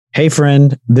Hey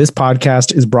friend, this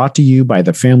podcast is brought to you by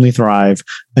The Family Thrive,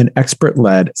 an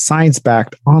expert-led,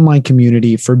 science-backed online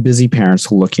community for busy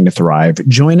parents looking to thrive.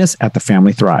 Join us at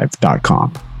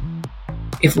thefamilythrive.com.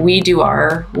 If we do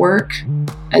our work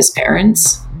as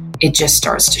parents, it just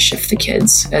starts to shift the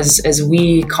kids. As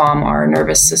we calm our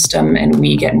nervous system and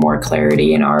we get more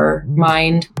clarity in our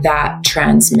mind, that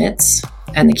transmits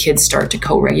and the kids start to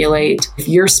co-regulate. If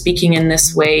you're speaking in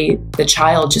this way, the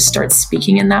child just starts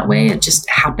speaking in that way. It just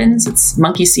happens. It's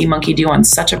monkey see, monkey do on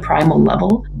such a primal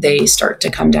level. They start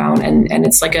to come down and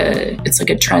it's like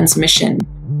a transmission.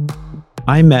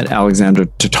 I met Alexandra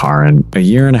Tataryn a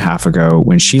year and a half ago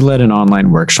when she led an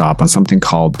online workshop on something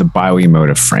called the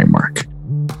Bio-Emotive framework.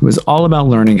 It was all about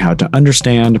learning how to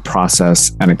understand,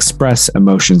 process, and express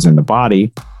emotions in the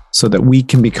body so that we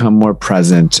can become more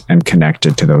present and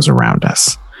connected to those around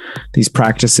us. These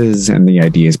practices and the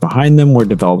ideas behind them were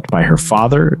developed by her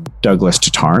father, Douglas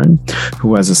Tataryn, who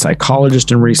was a psychologist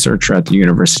and researcher at the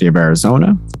University of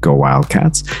Arizona, go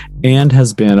Wildcats, and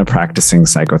has been a practicing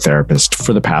psychotherapist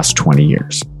for the past 20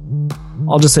 years.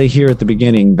 I'll just say here at the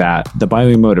beginning that the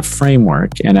Bio-Emotive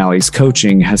framework and Allie's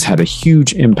coaching has had a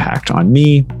huge impact on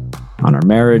me, on our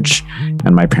marriage,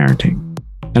 and my parenting.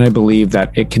 And I believe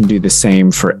that it can do the same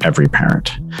for every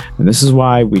parent. And this is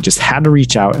why we just had to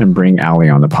reach out and bring Allie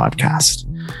on the podcast.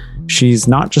 She's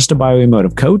not just a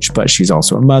Bio-Emotive coach, but she's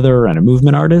also a mother and a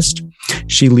movement artist.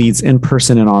 She leads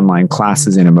in-person and online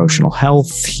classes in emotional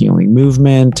health, healing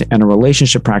movement, and a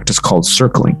relationship practice called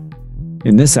circling.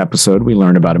 In this episode, we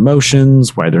learn about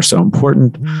emotions, why they're so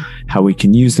important, how we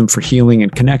can use them for healing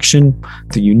and connection,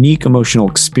 the unique emotional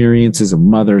experiences of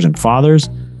mothers and fathers,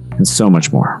 and so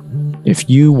much more. If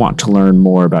you want to learn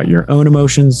more about your own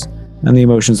emotions and the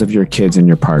emotions of your kids and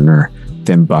your partner,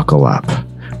 then buckle up.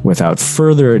 Without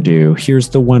further ado, here's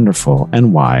the wonderful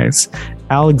and wise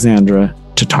Alexandra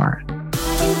Tataryn.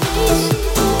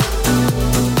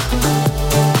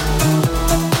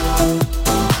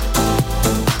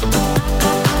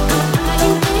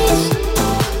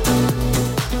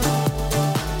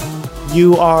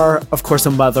 You are, of course,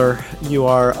 a mother. You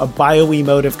are a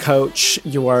bio-emotive coach.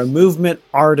 You are a movement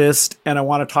artist. And I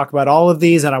want to talk about all of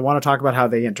these and I want to talk about how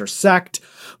they intersect.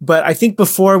 But I think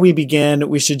before we begin,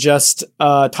 we should just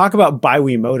talk about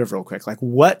bio-emotive real quick. Like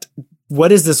what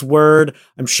is this word?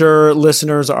 I'm sure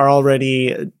listeners are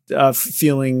already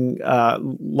feeling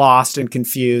lost and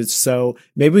confused. So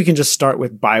maybe we can just start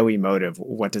with bio-emotive.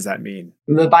 What does that mean?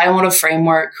 The Bio-Emotive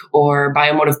framework or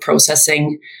bio-emotive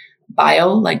processing, bio,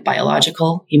 like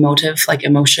biological, emotive, like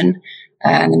emotion.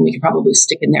 And then we could probably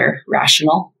stick in there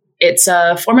rational. It's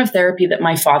a form of therapy that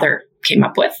my father came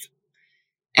up with.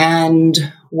 And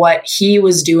what he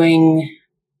was doing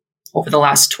over the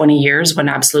last 20 years when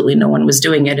absolutely no one was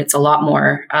doing it, it's a lot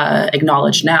more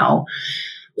acknowledged now,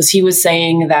 was he was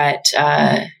saying that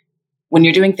when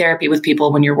you're doing therapy with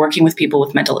people, when you're working with people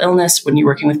with mental illness, when you're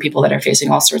working with people that are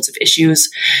facing all sorts of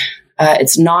issues,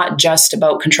 it's not just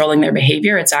about controlling their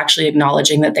behavior. It's actually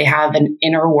acknowledging that they have an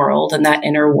inner world, and that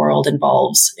inner world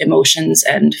involves emotions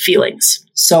and feelings.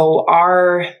 So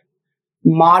our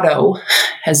motto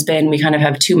has been, we kind of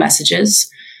have two messages.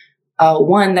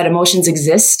 One, that emotions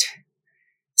exist.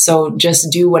 So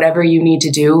just do whatever you need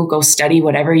to do. Go study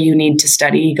whatever you need to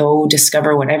study. Go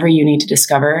discover whatever you need to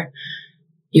discover.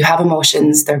 You have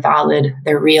emotions. They're valid.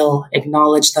 They're real.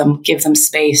 Acknowledge them. Give them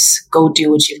space. Go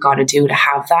do what you've got to do to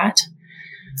have that.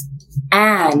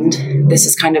 And this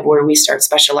is kind of where we start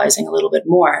specializing a little bit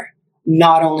more.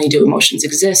 Not only do emotions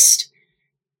exist,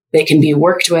 they can be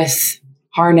worked with,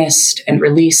 harnessed, and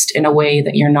released in a way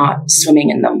that you're not swimming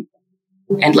in them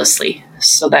endlessly.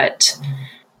 So that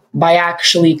by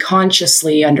actually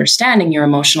consciously understanding your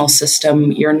emotional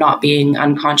system, you're not being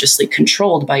unconsciously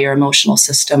controlled by your emotional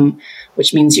system,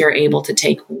 which means you're able to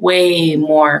take way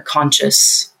more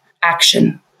conscious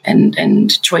action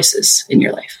and choices in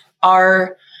your life.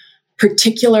 Our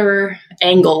particular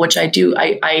angle, which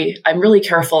I'm really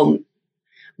careful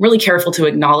to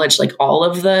acknowledge like all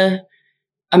of the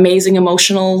amazing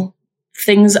emotional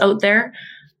things out there,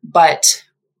 but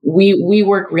we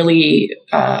work really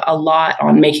a lot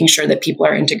on making sure that people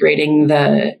are integrating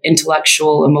the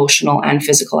intellectual, emotional, and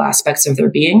physical aspects of their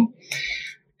being.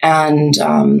 And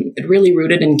it really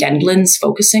rooted in Gendlin's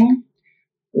focusing,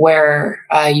 where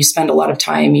you spend a lot of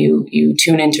time, you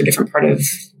tune into a different part of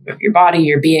your body,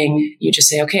 your being. You just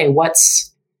say, okay,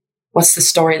 what's the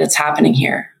story that's happening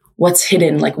here? What's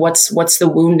hidden? Like what's the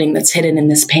wounding that's hidden in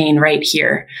this pain right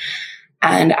here?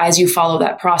 And as you follow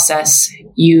that process,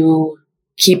 you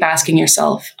keep asking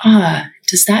yourself,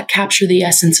 does that capture the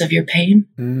essence of your pain?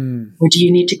 Or do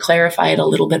you need to clarify it a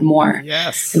little bit more?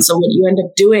 Yes. And so what you end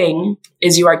up doing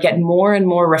is you are getting more and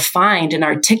more refined and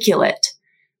articulate.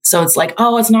 So it's like,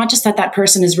 oh, it's not just that that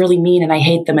person is really mean and I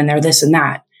hate them and they're this and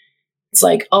that. It's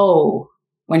like, oh,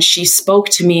 when she spoke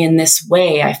to me in this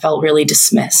way, I felt really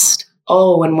dismissed.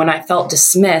 Oh, and when I felt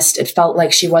dismissed, it felt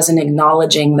like she wasn't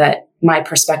acknowledging that my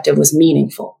perspective was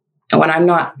meaningful. And when I'm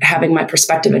not having my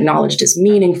perspective acknowledged as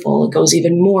meaningful, it goes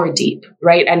even more deep,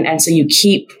 right? And so you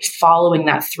keep following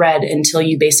that thread until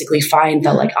you basically find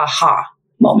the like aha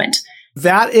moment.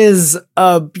 That is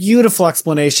a beautiful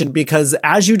explanation, because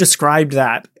as you described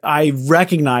that, I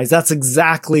recognize that's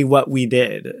exactly what we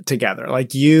did together.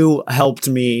 Like, you helped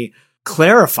me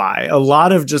clarify a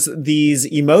lot of just these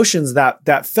emotions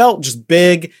that felt just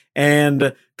big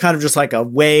and kind of just like a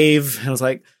wave. And I was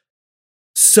like,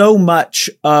 so much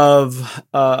of,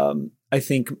 I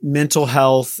think, mental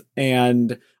health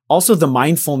and also the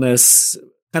mindfulness,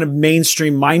 kind of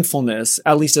mainstream mindfulness,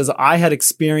 at least as I had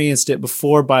experienced it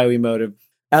before Bio-Emotive,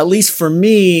 at least for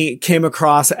me, came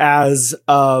across as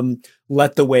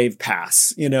let the wave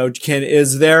pass.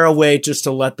 Is there a way just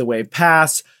to let the wave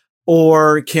pass?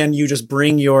 Or can you just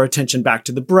bring your attention back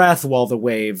to the breath while the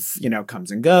wave, comes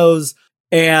and goes?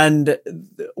 And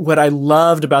what I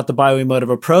loved about the Bio-Emotive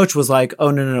approach was like,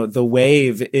 oh, no, the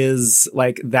wave is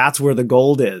like, that's where the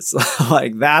gold is.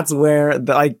 Like, that's where,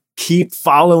 keep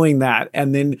following that.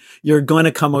 And then you're going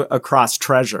to come across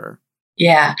treasure.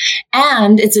 Yeah.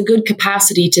 And it's a good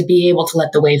capacity to be able to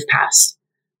let the wave pass.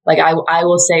 Like, I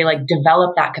will say, like,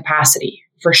 develop that capacity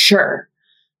for sure.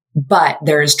 But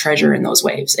there is treasure in those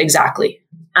waves. Exactly.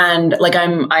 And like,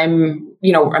 I'm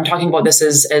talking about this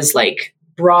as like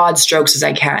broad strokes as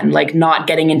I can, like not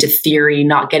getting into theory,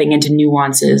 not getting into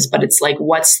nuances, but it's like,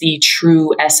 what's the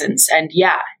true essence? And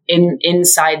yeah,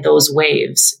 inside those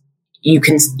waves, you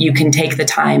can take the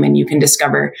time and you can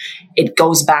discover it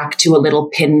goes back to a little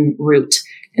pin root.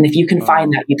 And if you can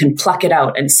find that, you can pluck it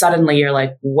out and suddenly you're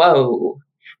like, whoa.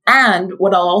 And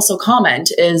what I'll also comment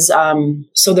is,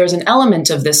 so there's an element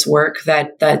of this work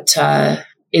that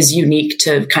is unique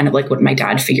to kind of like what my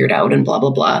dad figured out and blah,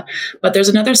 blah, blah. But there's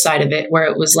another side of it where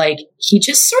it was like, he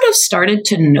just sort of started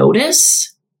to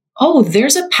notice, oh,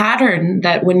 there's a pattern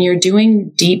that when you're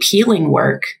doing deep healing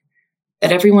work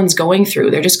that everyone's going through,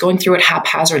 they're just going through it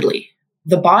haphazardly.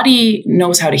 The body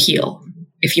knows how to heal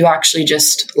if you actually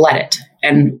just let it.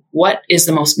 And what is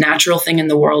the most natural thing in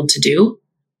the world to do?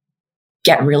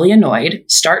 Get really annoyed,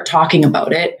 start talking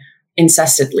about it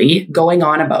incessantly, going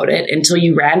on about it until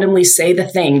you randomly say the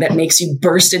thing that makes you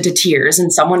burst into tears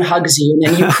and someone hugs you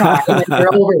and then you cry and then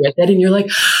you're over with it and you're like,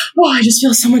 oh, I just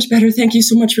feel so much better. Thank you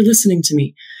so much for listening to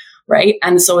me. Right.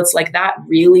 And so it's like that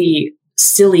really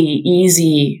silly,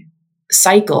 easy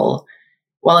cycle.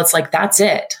 Well, it's like, that's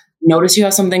it. Notice you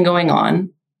have something going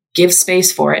on, give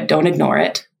space for it. Don't ignore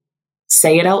it.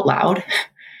 Say it out loud.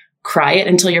 Cry it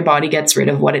until your body gets rid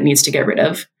of what it needs to get rid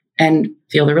of and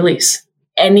feel the release.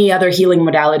 Any other healing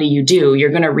modality you do, you're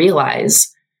going to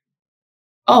realize,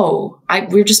 oh,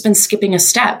 we've just been skipping a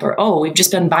step, or, oh, we've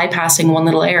just been bypassing one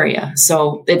little area.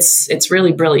 So it's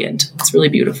really brilliant. It's really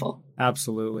beautiful.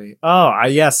 Absolutely. Oh,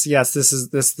 yes.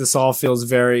 This all feels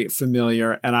very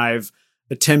familiar. And I've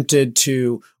attempted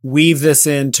to weave this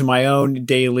into my own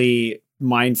daily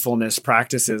mindfulness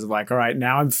practices. Like, all right,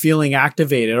 now I'm feeling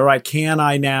activated. All right, can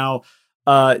I now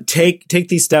take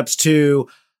these steps to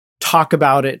talk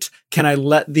about it? Can I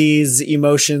let these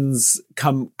emotions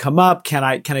come up? Can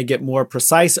I get more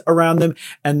precise around them?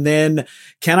 And then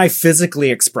can I physically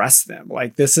express them?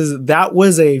 Like, that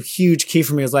was a huge key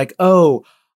for me. It's like, oh,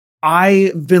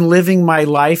 I've been living my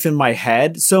life in my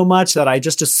head so much that I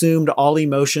just assumed all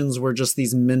emotions were just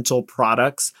these mental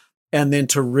products. And then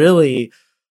to really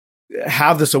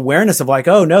have this awareness of like,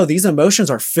 oh no, these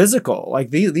emotions are physical. Like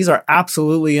these are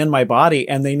absolutely in my body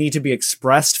and they need to be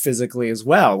expressed physically as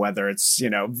well. Whether it's,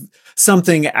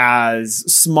 something as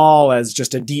small as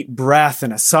just a deep breath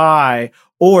and a sigh,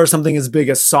 or something as big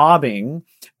as sobbing.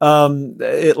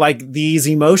 Like these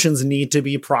emotions need to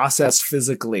be processed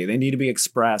physically. They need to be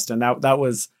expressed. And that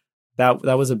was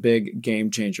a big game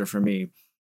changer for me.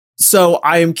 So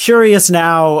I am curious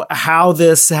now how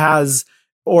this has,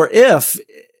 or if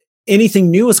anything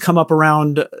new has come up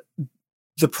around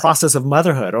the process of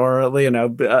motherhood, or,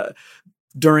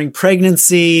 during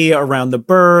pregnancy, around the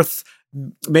birth.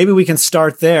 Maybe we can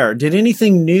start there. Did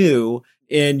anything new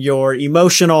in your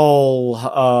emotional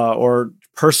or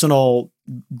personal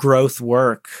growth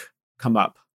work come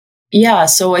up? Yeah.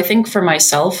 So I think for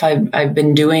myself, I've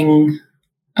been doing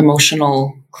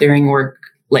emotional clearing work.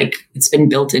 Like, it's been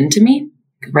built into me.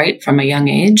 right from a young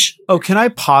age. Oh, can I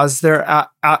pause there,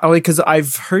 Ali? Because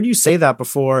I've heard you say that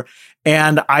before,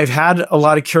 and I've had a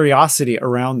lot of curiosity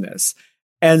around this.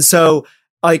 And so,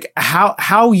 like,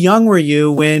 how young were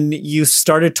you when you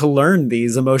started to learn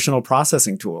these emotional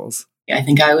processing tools? I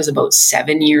think I was about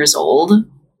 7 years old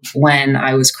when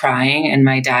I was crying, and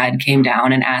my dad came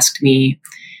down and asked me,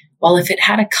 well, if it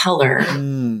had a color,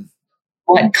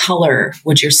 what color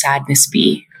would your sadness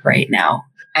be right now?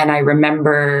 And I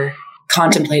remember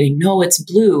contemplating, no, it's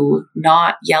blue,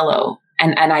 not yellow.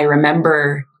 And I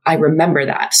remember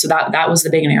that. So that was the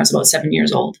beginning. I was about 7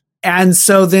 years old. And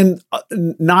so then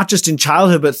not just in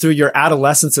childhood, but through your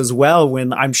adolescence as well,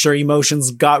 when I'm sure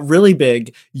emotions got really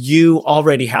big, you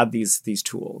already had these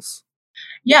tools.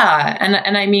 Yeah.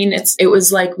 And I mean, it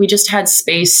was like, we just had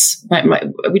space.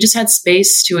 We just had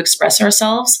space to express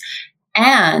ourselves,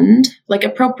 and like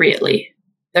appropriately.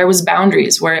 There was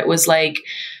boundaries where it was like,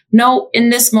 no, in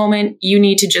this moment, you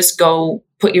need to just go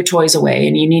put your toys away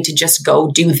and you need to just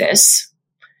go do this.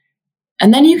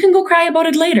 And then you can go cry about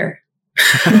it later.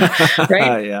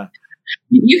 Right? Yeah.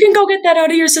 You can go get that out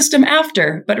of your system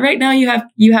after, but right now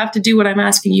you have to do what I'm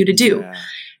asking you to do. Yeah.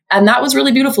 And that was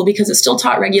really beautiful because it still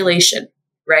taught regulation,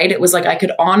 right? It was like I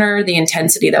could honor the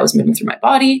intensity that was moving through my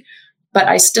body, but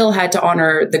I still had to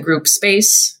honor the group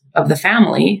space of the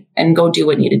family and go do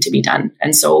what needed to be done.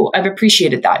 And so I've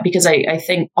appreciated that because I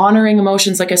think honoring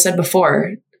emotions, like I said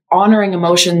before, honoring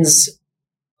emotions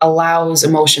allows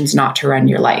emotions not to run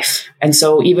your life. And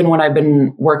so even when I've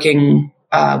been working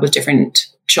with different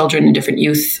children and different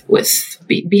youth with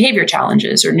behavior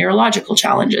challenges or neurological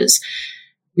challenges,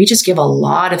 we just give a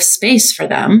lot of space for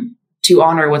them to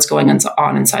honor what's going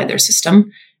on inside their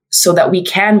system so that we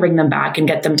can bring them back and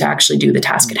get them to actually do the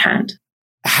task at hand.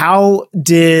 How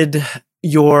did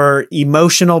your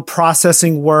emotional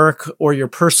processing work or your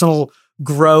personal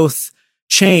growth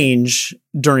change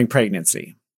during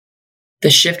pregnancy?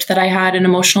 The shift that I had in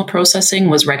emotional processing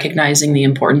was recognizing the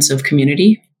importance of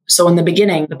community. So in the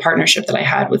beginning, the partnership that I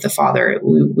had with the father,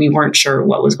 we weren't sure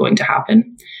what was going to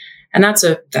happen. And that's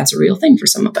a real thing for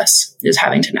some of us, is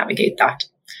having to navigate that.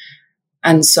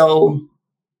 And so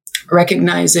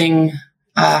recognizing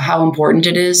how important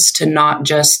it is to not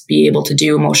just be able to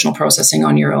do emotional processing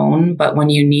on your own, but when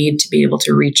you need to be able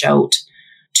to reach out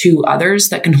to others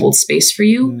that can hold space for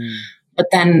you, but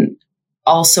then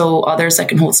also others that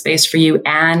can hold space for you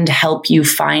and help you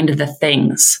find the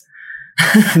things.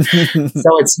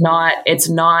 So it's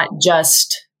not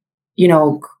just,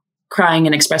 crying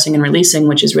and expressing and releasing,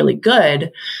 which is really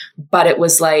good. But it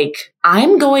was like,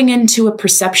 I'm going into a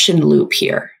perception loop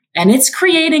here. And it's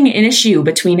creating an issue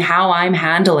between how I'm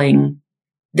handling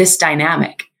this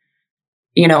dynamic.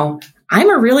 I'm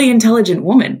a really intelligent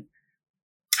woman.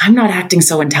 I'm not acting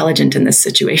so intelligent in this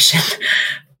situation.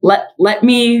 Let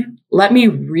me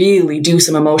really do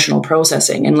some emotional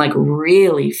processing and like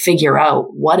really figure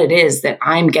out what it is that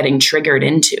I'm getting triggered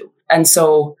into. And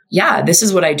so, yeah, this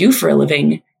is what I do for a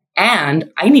living.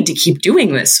 And I need to keep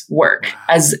doing this work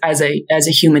as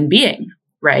a human being.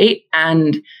 Right.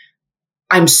 And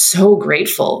I'm so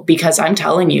grateful because I'm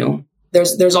telling you,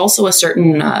 there's also a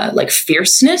certain like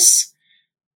fierceness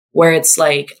where it's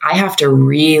like, I have to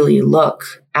really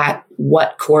look at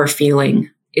what core feeling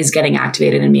is getting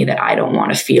activated in me that I don't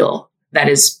want to feel, that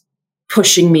is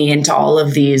pushing me into all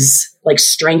of these like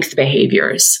strength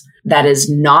behaviors that is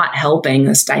not helping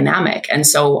this dynamic. And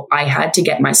so I had to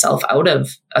get myself out of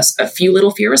a few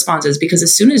little fear responses because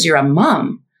as soon as you're a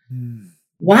mom,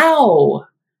 wow,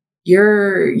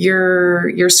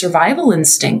 your survival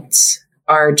instincts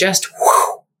are just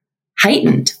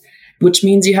heightened, which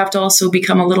means you have to also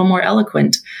become a little more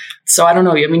eloquent. So I don't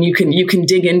know. I mean, you can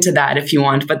dig into that if you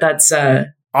want, but that's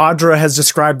Audra has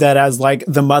described that as like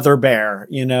the mother bear,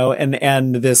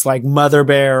 and this like mother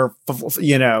bear,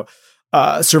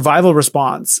 survival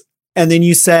response. And then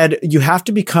you said you have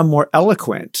to become more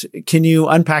eloquent. Can you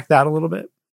unpack that a little bit?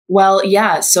 Well,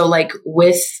 yeah. So like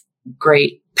with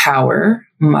great power,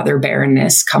 mother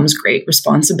bearness comes great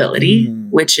responsibility,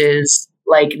 which is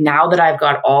like, now that I've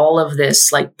got all of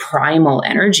this like primal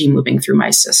energy moving through my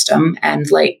system and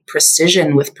like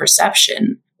precision with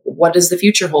perception, what does the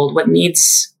future hold? What need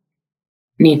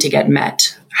to get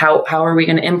met? How are we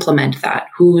going to implement that?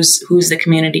 Who's the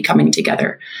community coming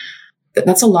together?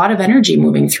 That's a lot of energy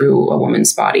moving through a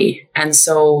woman's body. And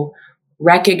so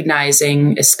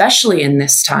recognizing, especially in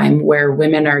this time where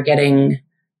women are getting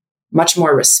much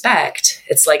more respect,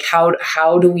 it's like,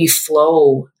 how do we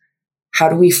flow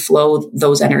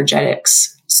those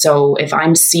energetics? So if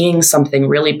I'm seeing something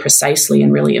really precisely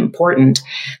and really important,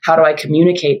 how do I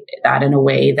communicate that in a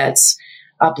way that's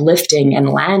uplifting and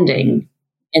landing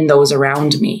in those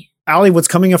around me? Ali, what's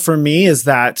coming up for me is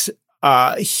that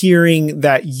hearing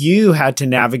that you had to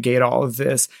navigate all of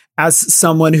this as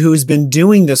someone who's been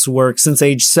doing this work since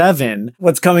age 7,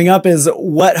 what's coming up is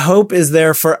what hope is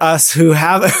there for us who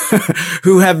have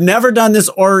who have never done this,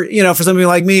 or, for somebody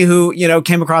like me who,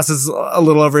 came across this a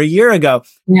little over a year ago.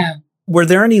 Yeah. Were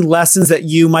there any lessons that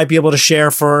you might be able to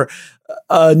share for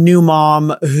a new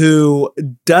mom who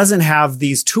doesn't have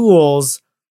these tools,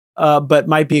 but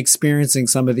might be experiencing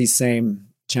some of these same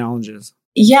challenges?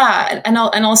 Yeah. And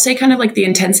I'll say kind of like the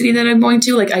intensity that I'm going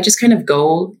to, like, I just kind of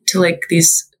go to like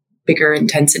these bigger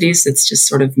intensities. It's just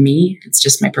sort of me. It's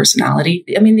just my personality.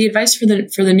 I mean, the advice for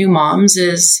the new moms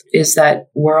is that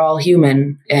we're all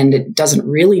human, and it doesn't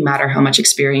really matter how much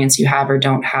experience you have or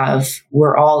don't have.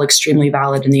 We're all extremely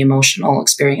valid in the emotional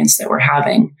experience that we're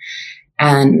having.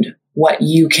 And what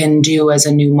you can do as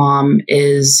a new mom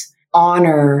is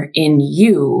honor in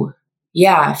you.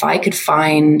 Yeah, if I could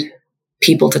find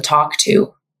people to talk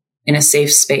to in a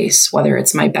safe space, whether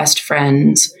it's my best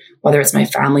friends, whether it's my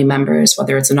family members,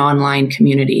 whether it's an online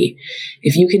community,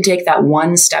 if you can take that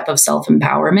one step of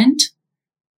self-empowerment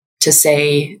to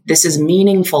say, this is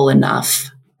meaningful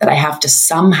enough that I have to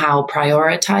somehow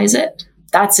prioritize it,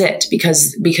 that's it.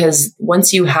 Because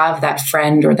once you have that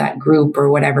friend or that group or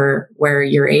whatever, where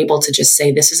you're able to just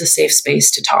say, this is a safe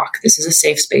space to talk, this is a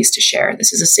safe space to share,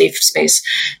 this is a safe space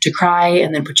to cry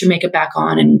and then put your makeup back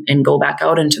on and go back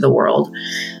out into the world.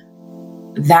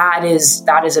 That is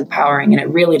empowering. And it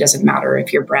really doesn't matter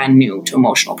if you're brand new to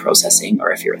emotional processing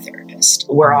or if you're a therapist.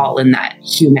 We're all in that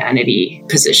humanity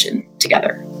position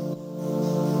together.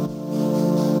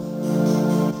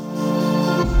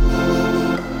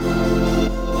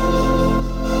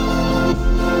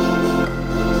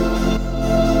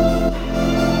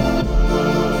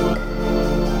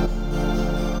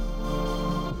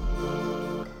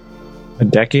 A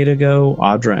decade ago,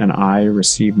 Audra and I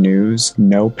received news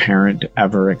no parent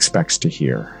ever expects to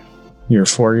hear. Your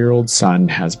 4-year-old son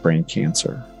has brain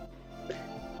cancer.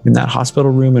 In that hospital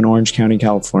room in Orange County,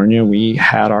 California, we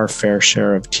had our fair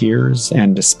share of tears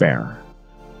and despair.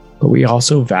 But we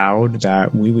also vowed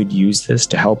that we would use this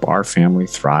to help our family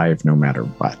thrive no matter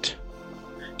what.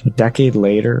 A decade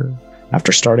later,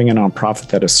 after starting a nonprofit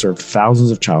that has served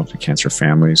thousands of childhood cancer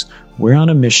families, we're on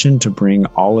a mission to bring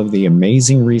all of the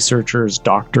amazing researchers,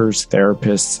 doctors,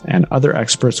 therapists, and other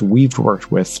experts we've worked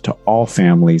with to all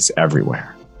families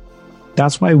everywhere.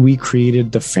 That's why we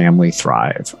created The Family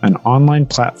Thrive, an online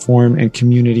platform and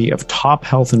community of top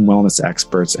health and wellness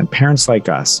experts and parents like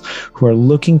us who are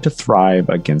looking to thrive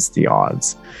against the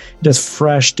odds. It does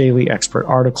fresh daily expert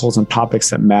articles on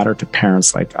topics that matter to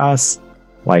parents like us,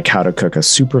 like how to cook a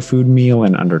superfood meal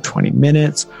in under 20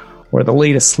 minutes, or the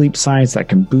latest sleep science that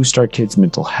can boost our kids'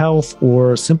 mental health,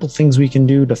 or simple things we can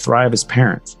do to thrive as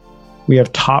parents. We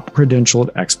have top credentialed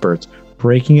experts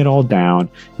breaking it all down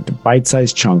into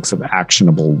bite-sized chunks of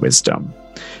actionable wisdom.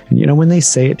 And when they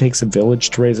say it takes a village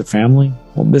to raise a family,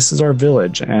 well, this is our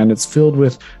village, and it's filled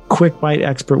with quick bite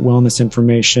expert wellness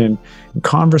information and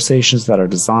conversations that are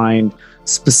designed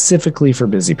specifically for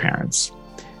busy parents.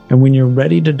 And when you're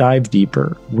ready to dive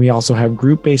deeper, we also have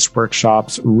group-based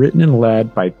workshops written and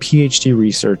led by PhD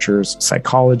researchers,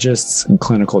 psychologists, and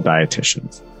clinical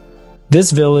dietitians.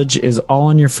 This village is all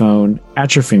on your phone,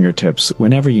 at your fingertips,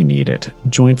 whenever you need it.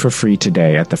 Join for free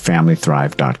today at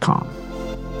thefamilythrive.com.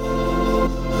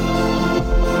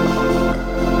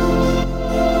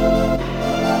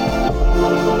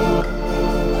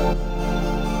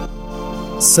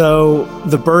 So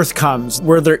the birth comes.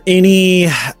 Were there any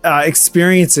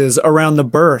experiences around the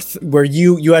birth where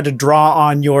you had to draw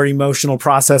on your emotional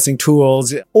processing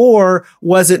tools, or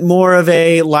was it more of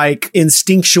a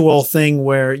instinctual thing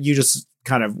where you just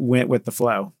kind of went with the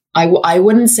flow? I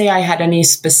wouldn't say I had any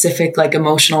specific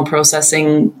emotional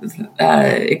processing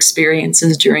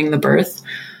experiences during the birth,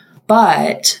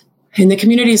 but in the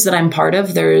communities that I'm part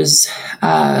of, there's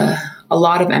a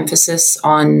lot of emphasis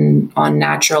on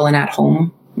natural and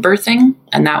at-home birthing.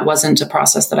 And that wasn't a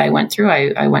process that I went through.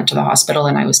 I went to the hospital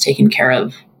and I was taken care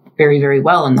of very, very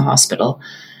well in the hospital.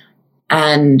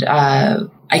 And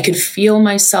I could feel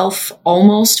myself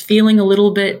almost feeling a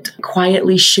little bit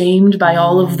quietly shamed by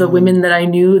all of the women that I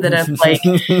knew that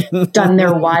have done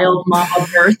their wild mama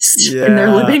births in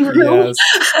their living room.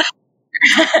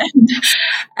 Yes.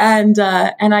 And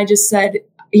I just said,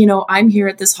 I'm here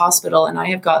at this hospital and I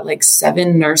have got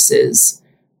 7 nurses,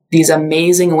 these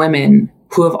amazing women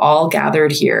who have all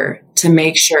gathered here to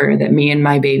make sure that me and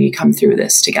my baby come through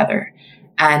this together.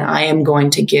 And I am going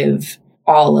to give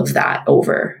all of that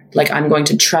over. I'm going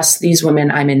to trust these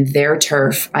women. I'm in their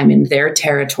turf. I'm in their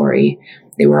territory.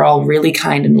 They were all really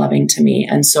kind and loving to me.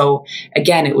 And so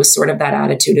again, it was sort of that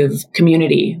attitude of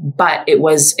community, but there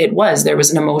was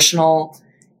an emotional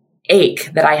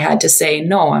ache that I had to say,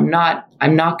 no, I'm not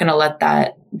going to let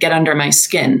that get under my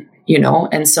skin,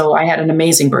 And so I had an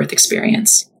amazing birth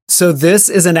experience. So this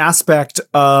is an aspect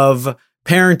of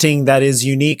parenting that is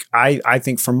unique, I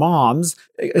think, for moms,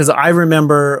 as I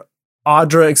remember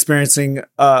Audra experiencing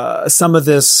some of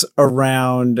this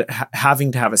around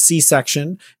having to have a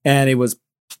C-section, and it was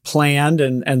planned.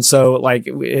 And so like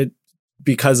it,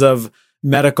 because of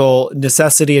medical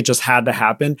necessity, it just had to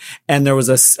happen. And there was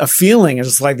a feeling, it's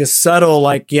just like this subtle,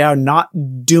 like, not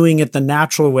doing it the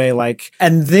natural way. Like,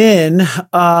 and then,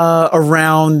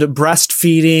 around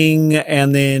breastfeeding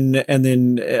and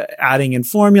then adding in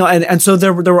formula. And so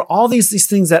there were all these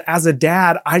things that as a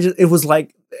dad, it was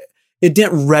like, it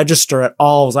didn't register at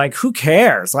all. It was like, who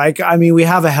cares? Like, I mean, we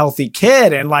have a healthy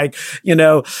kid and like,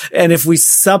 and if we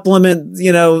supplement,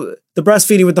 the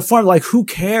breastfeeding with the formula, like who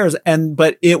cares?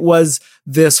 But it was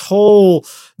this whole,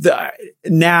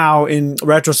 now in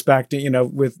retrospect,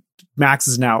 with Max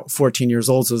is now 14 years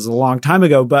old. So it was a long time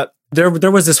ago, but there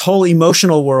was this whole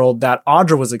emotional world that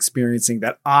Audra was experiencing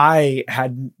that I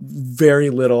had very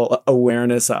little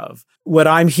awareness of. What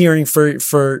I'm hearing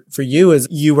for you is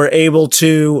you were able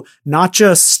to not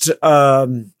just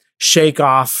shake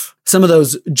off some of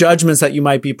those judgments that you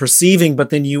might be perceiving,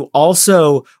 but then you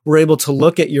also were able to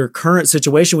look at your current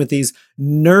situation with these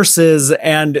nurses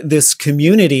and this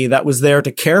community that was there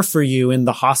to care for you in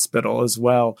the hospital as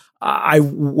well. I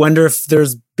wonder if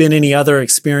there's been any other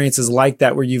experiences like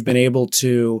that where you've been able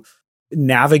to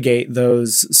navigate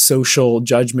those social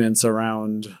judgments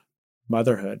around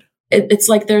motherhood. It's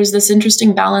like there's this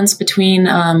interesting balance between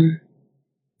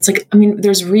it's like, I mean,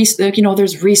 there's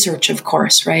research, of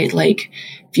course, right? Like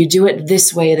if you do it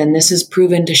this way, then this is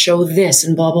proven to show this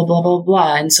and blah, blah, blah, blah,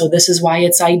 blah. And so this is why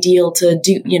it's ideal to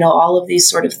do, all of these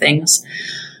sort of things.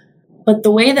 But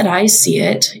the way that I see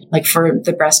it, like for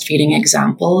the breastfeeding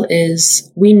example,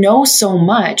 is we know so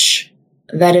much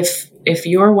that if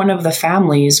you're one of the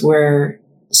families where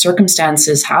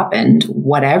circumstances happened,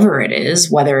 whatever it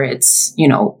is, whether it's,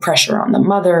 pressure on the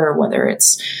mother, whether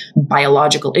it's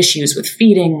biological issues with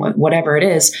feeding, whatever it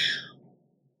is,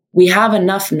 we have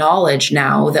enough knowledge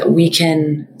now that we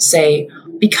can say,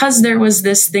 because there was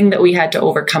this thing that we had to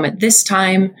overcome at this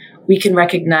time, we can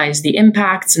recognize the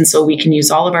impacts. And so we can use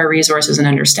all of our resources and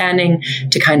understanding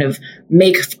to kind of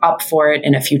make up for it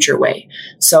in a future way.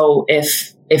 So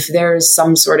if there's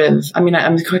some sort of, I mean,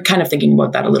 I'm kind of thinking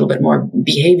about that a little bit more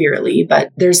behaviorally,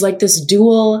 but there's like this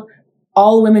dual,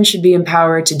 all women should be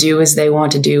empowered to do as they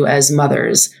want to do as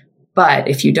mothers. But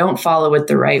if you don't follow it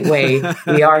the right way,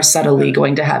 we are subtly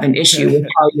going to have an issue with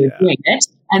how you're doing it.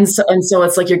 And so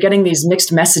it's like you're getting these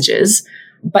mixed messages.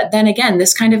 But then again,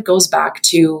 this kind of goes back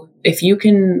to if you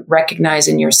can recognize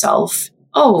in yourself,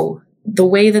 oh, the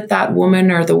way that woman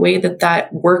or the way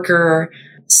that worker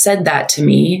said that to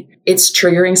me, it's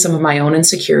triggering some of my own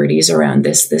insecurities around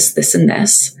this, and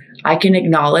this. I can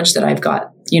acknowledge that I've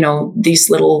got, these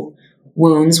little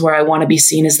wounds where I want to be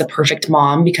seen as the perfect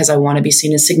mom because I want to be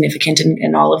seen as significant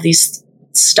in all of these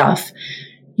stuff.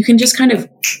 You can just kind of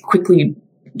quickly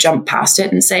jump past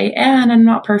it and say, and I'm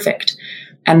not perfect.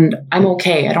 And I'm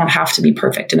okay. I don't have to be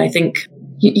perfect. And I think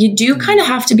you do kind of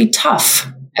have to be tough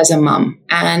as a mom.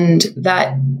 And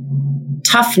that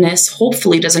toughness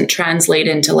hopefully doesn't translate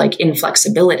into like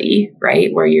inflexibility,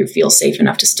 right? Where you feel safe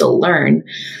enough to still learn.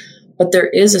 But there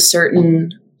is a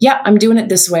certain, I'm doing it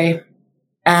this way.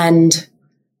 And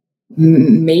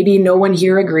maybe no one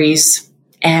here agrees.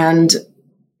 And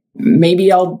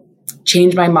maybe I'll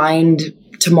change my mind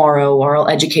tomorrow, or I'll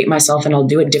educate myself and I'll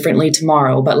do it differently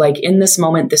tomorrow. But like in this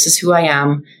moment, this is who I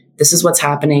am. This is what's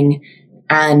happening.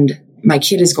 And my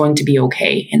kid is going to be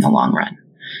okay in the long run.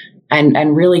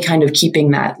 And really kind of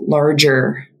keeping that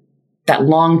long-term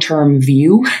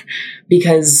view,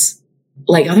 because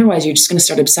like, otherwise you're just going to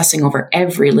start obsessing over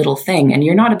every little thing. And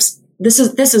you're not, this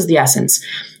is the essence.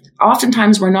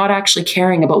 Oftentimes we're not actually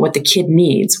caring about what the kid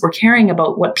needs. We're caring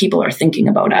about what people are thinking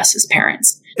about us as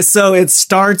parents. So it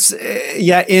starts,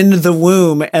 in the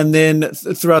womb and then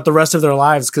throughout the rest of their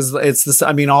lives. Cause it's this,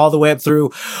 I mean, all the way up through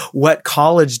what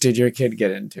college did your kid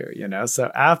get into, So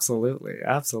absolutely.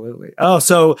 Absolutely. Oh,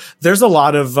 so there's a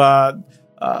lot of,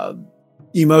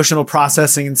 emotional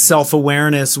processing and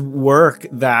self-awareness work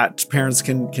that parents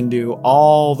can do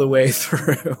all the way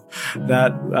through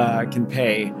that, can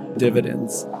pay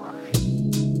dividends.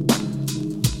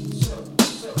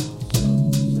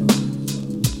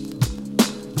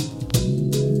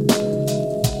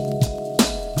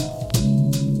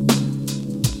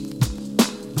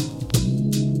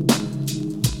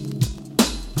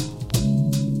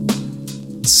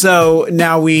 So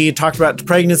now we talked about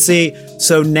pregnancy.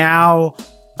 So now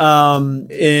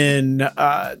in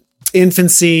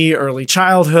infancy, early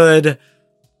childhood,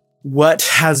 what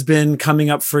has been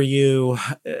coming up for you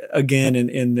again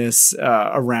in this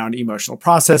around emotional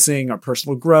processing or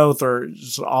personal growth or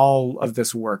just all of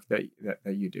this work that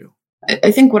you do?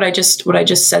 I think what I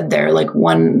just said there, like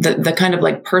the kind of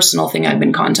like personal thing I've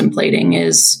been contemplating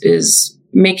is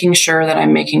making sure that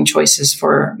I'm making choices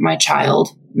for my child,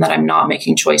 and that I'm not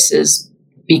making choices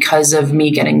because of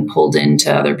me getting pulled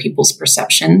into other people's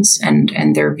perceptions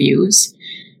and their views.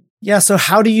 Yeah. So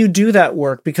how do you do that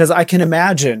work? Because I can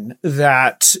imagine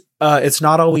that it's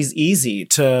not always easy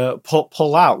to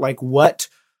pull out like what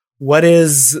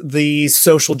is the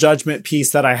social judgment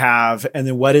piece that I have? And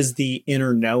then what is the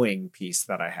inner knowing piece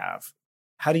that I have?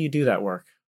 How do you do that work?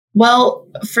 Well,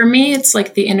 for me, it's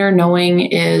like the inner knowing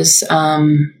is,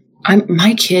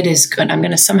 my kid is good. I'm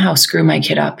going to somehow screw my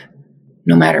kid up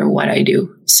no matter what I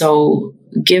do. So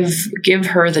give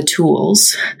her the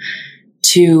tools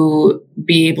to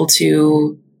be able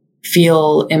to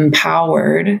feel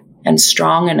empowered and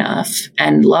strong enough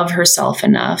and love herself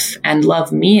enough and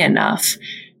love me enough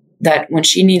that when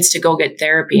she needs to go get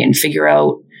therapy and figure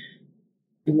out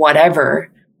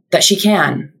whatever, that she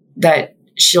can, that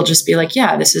she'll just be like,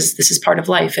 yeah, this is part of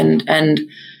life. And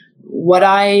what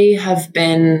I have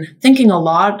been thinking a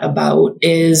lot about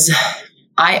is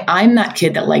I'm that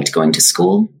kid that liked going to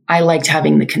school. I liked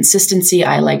having the consistency.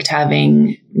 I liked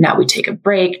having, now we take a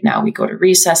break. Now we go to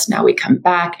recess. Now we come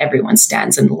back. Everyone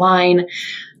stands in line.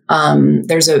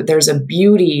 There's a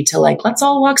beauty to like, let's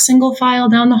all walk single file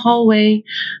down the hallway.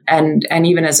 And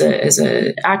even as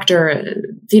a actor, a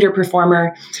theater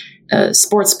performer, a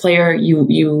sports player,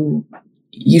 you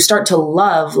start to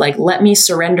love, like, let me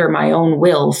surrender my own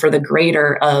will for the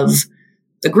greater of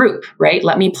the group, right?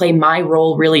 Let me play my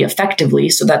role really effectively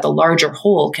so that the larger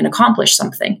whole can accomplish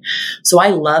something. So I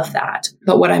love that.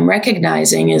 But what I'm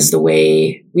recognizing is the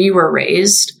way we were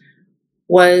raised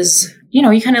was, you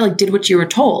kind of like did what you were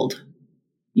told.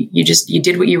 You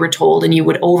did what you were told, and you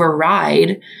would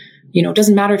override, it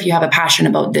doesn't matter if you have a passion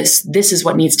about this is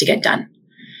what needs to get done.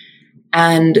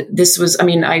 And this was,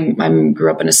 I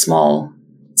grew up in a small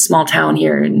town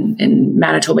here in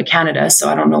Manitoba, Canada. So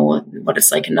I don't know what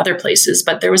it's like in other places,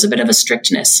 but there was a bit of a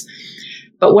strictness.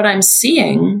 But what I'm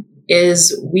seeing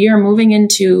is we are moving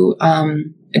into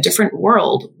a different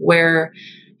world where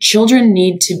children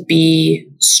need to be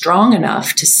strong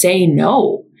enough to say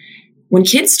no. When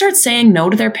kids start saying no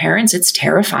to their parents, it's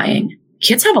terrifying.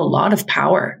 Kids have a lot of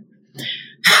power,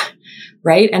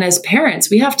 right? And as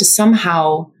parents, we have to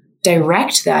somehow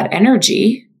direct that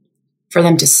energy for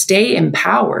them to stay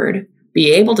empowered,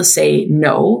 be able to say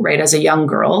no, right? As a young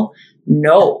girl,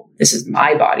 no, this is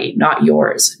my body, not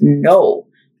yours. No,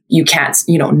 you can't,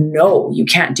 no, you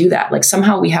can't do that. Like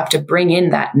somehow we have to bring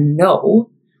in that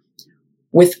no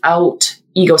without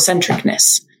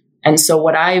egocentricness. And so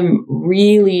what I'm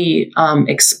really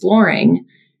exploring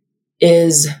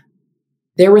is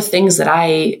there were things that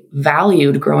I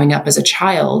valued growing up as a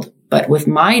child, but with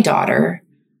my daughter,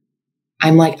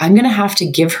 I'm like, I'm going to have to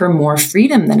give her more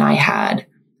freedom than I had,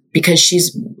 because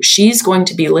she's going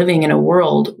to be living in a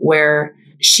world where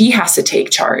she has to take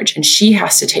charge and she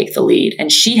has to take the lead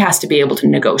and she has to be able to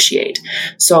negotiate.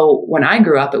 So when I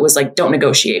grew up, it was like, don't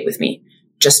negotiate with me.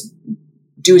 Just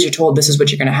do as you're told. This is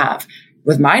what you're going to have.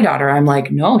 With my daughter, I'm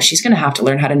like, no, she's going to have to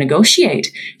learn how to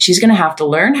negotiate. She's going to have to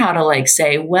learn how to like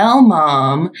say, well,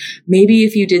 mom, maybe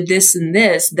if you did this and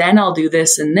this, then I'll do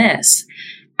this and this.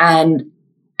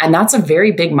 And that's a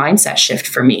very big mindset shift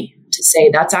for me to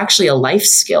say that's actually a life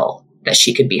skill that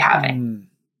she could be having.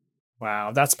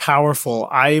 Wow, that's powerful.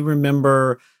 I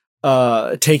remember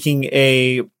taking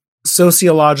a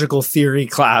sociological theory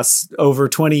class over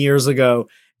 20 years ago,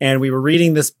 and we were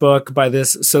reading this book by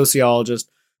this sociologist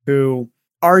who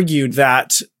argued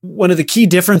that one of the key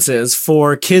differences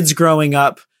for kids growing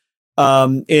up,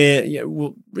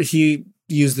 he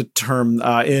used the term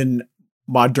in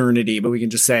modernity, but we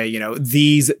can just say,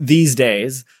 these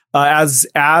days,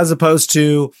 as opposed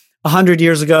to 100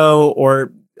 years ago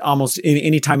or almost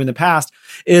any time in the past,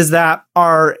 is that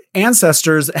our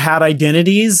ancestors had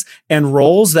identities and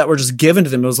roles that were just given to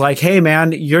them. It was like, hey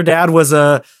man, your dad was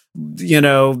a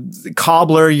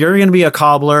cobbler, you're going to be a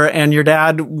cobbler, and your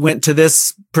dad went to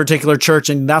this particular church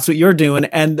and that's what you're doing.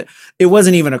 And it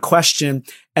wasn't even a question.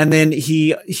 And then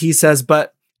he says,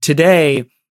 but today,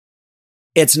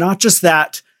 it's not just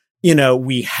that,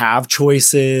 we have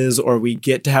choices or we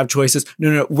get to have choices.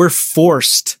 No, we're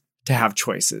forced to have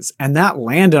choices. And that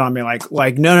landed on me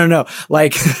like, no.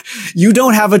 Like you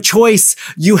don't have a choice.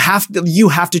 You have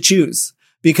to choose.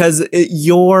 because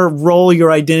your role,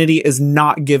 your identity is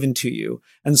not given to you.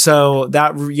 And so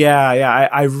that,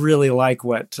 I really like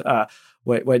what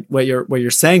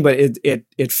you're saying, but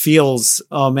it feels,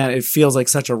 oh man, it feels like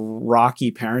such a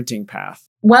rocky parenting path.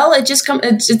 Well,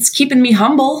 it's keeping me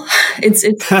humble. It's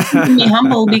keeping me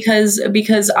humble because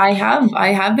I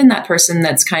have been that person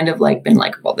that's kind of like been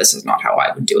like, well, this is not how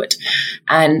I would do it.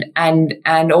 And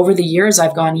over the years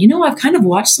I've gone, I've kind of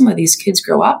watched some of these kids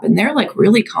grow up and they're like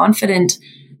really confident,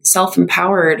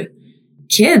 self-empowered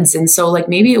kids. And so like,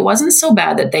 maybe it wasn't so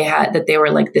bad that they were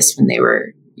like this when they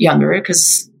were younger,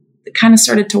 because it kind of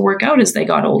started to work out as they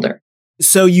got older.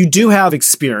 So you do have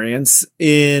experience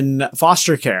in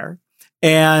foster care.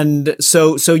 And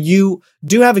so you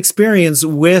do have experience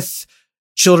with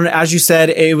children, as you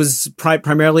said, it was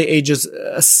primarily ages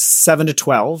 7 to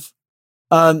 12.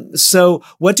 So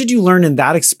what did you learn in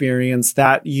that experience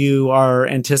that you are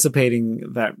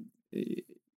anticipating that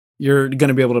you're going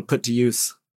to be able to put to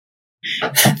use?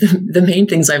 The main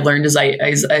things I've learned is I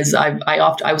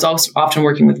was often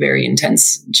working with very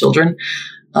intense children.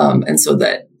 And so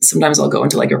that sometimes I'll go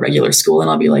into like a regular school and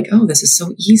I'll be like, oh, this is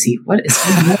so easy. What is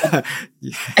going on?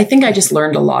 Yeah. I think I just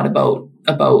learned a lot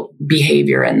about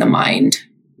behavior and the mind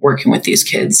working with these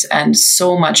kids, and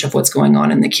so much of what's going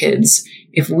on in the kids.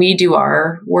 If we do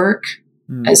our work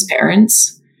as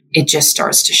parents, it just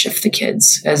starts to shift the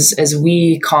kids as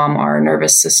we calm our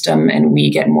nervous system and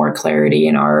we get more clarity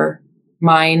in our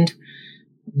mind,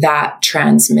 that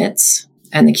transmits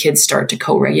and the kids start to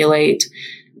co-regulate.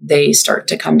 They start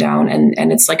to come down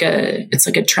and it's like a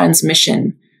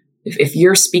transmission. If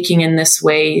you're speaking in this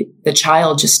way, the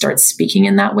child just starts speaking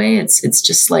in that way. It's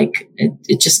just like,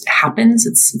 it just happens.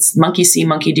 It's monkey see,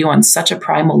 monkey do on such a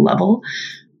primal level.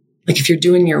 Like if you're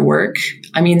doing your work,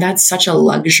 I mean, that's such a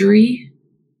luxury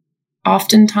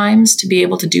oftentimes to be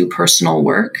able to do personal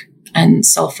work and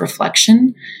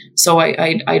self-reflection. So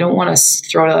I don't want to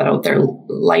throw that out there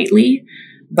lightly,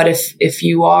 but if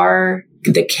you are,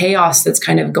 the chaos that's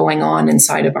kind of going on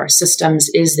inside of our systems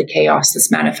is the chaos that's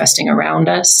manifesting around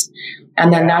us.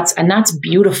 And then that's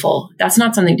beautiful. That's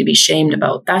not something to be shamed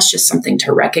about. That's just something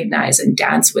to recognize and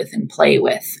dance with and play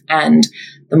with. And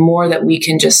the more that we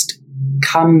can just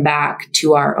come back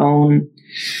to our own,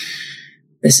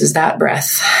 this is that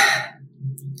breath.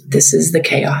 This is the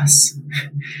chaos.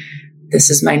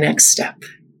 This is my next step.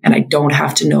 And I don't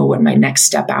have to know what my next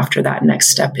step after that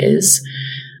next step is.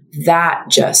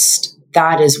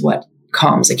 That is what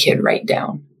calms a kid right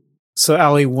down. So,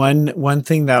 Allie, one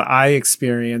thing that I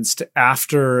experienced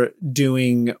after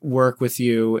doing work with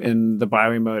you in the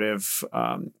Bio-Emotive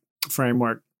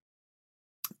framework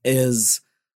is,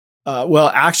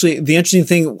 actually, the interesting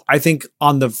thing, I think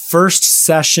on the first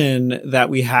session that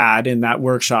we had in that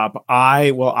workshop,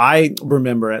 I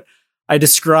remember it. I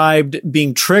described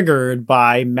being triggered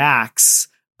by Max,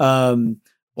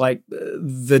 like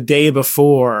the day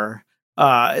before.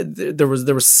 There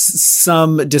was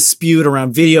some dispute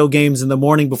around video games in the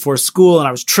morning before school, and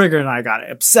I was triggered and I got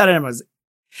upset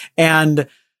and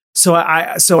so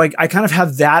I kind of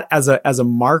have that as a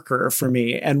marker for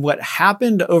me. And what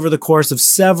happened over the course of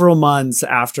several months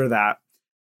after that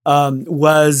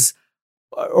was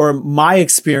my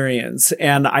experience,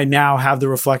 and I now have the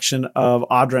reflection of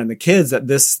Audra and the kids that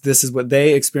this is what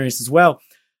they experienced as well.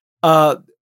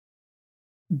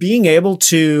 Being able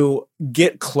to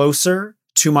get closer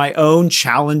to my own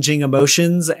challenging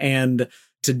emotions and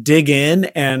to dig in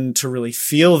and to really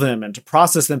feel them and to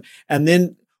process them. And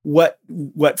then what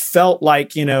felt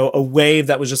like, a wave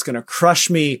that was just going to crush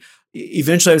me,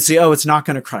 eventually I would see, oh, it's not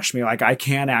going to crush me. Like I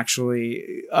can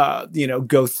actually,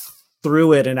 go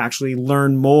through it and actually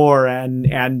learn more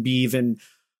and be even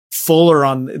fuller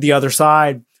on the other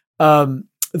side.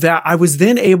 That I was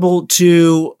then able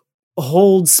to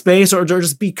hold space or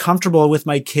just be comfortable with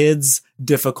my kids'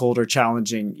 difficult or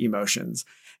challenging emotions.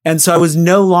 And so I was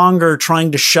no longer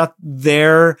trying to shut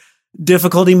their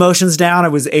difficult emotions down. I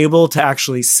was able to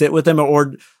actually sit with them,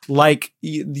 or like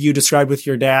you described with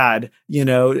your dad,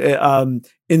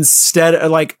 instead,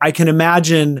 like I can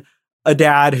imagine a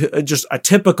dad, just a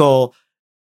typical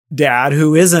dad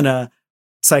who isn't a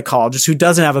psychologist, who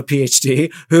doesn't have a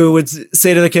PhD, who would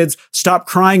say to the kids, stop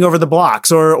crying over the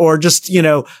blocks or just,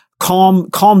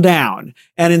 calm down.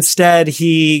 And instead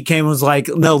he came and was like,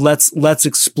 no, let's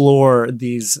explore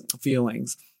these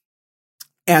feelings.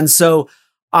 And so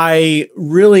I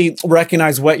really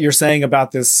recognize what you're saying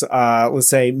about this, let's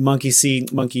say monkey see,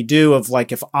 monkey do, of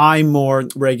like, if I'm more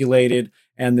regulated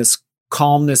and this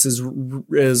calmness is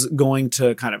going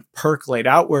to kind of percolate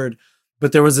outward.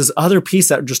 But there was this other piece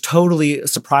that just totally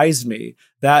surprised me,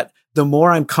 that the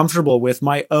more I'm comfortable with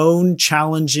my own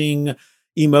challenging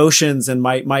emotions and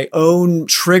my own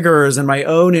triggers and my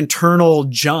own internal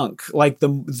junk. Like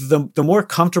the more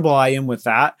comfortable I am with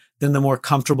that, then the more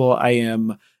comfortable I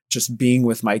am just being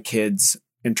with my kids'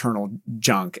 internal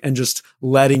junk and just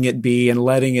letting it be and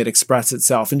letting it express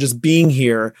itself and just being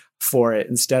here for it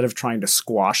instead of trying to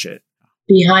squash it.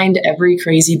 Behind every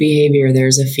crazy behavior,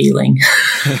 there's a feeling.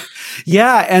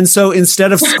 Yeah. And so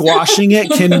instead of squashing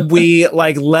it, can we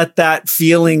like let that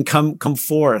feeling come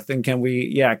forth? And can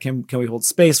we hold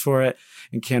space for it?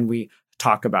 And can we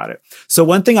talk about it? So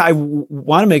one thing I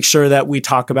want to make sure that we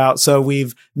talk about. So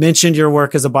we've mentioned your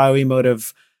work as a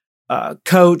bio-emotive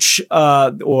coach,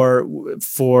 or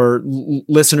for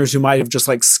listeners who might have just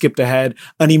like skipped ahead,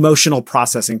 an emotional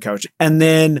processing coach, and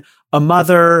then a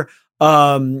mother,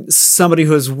 somebody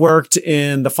who has worked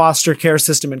in the foster care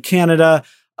system in Canada.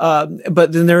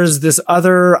 But then there's this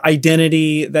other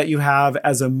identity that you have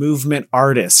as a movement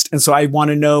artist. And so I want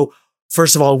to know,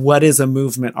 first of all, what is a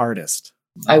movement artist?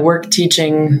 I work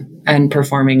teaching and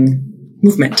performing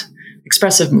movement,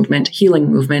 expressive movement, healing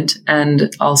movement,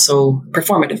 and also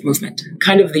performative movement.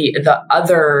 Kind of the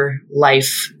other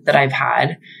life that I've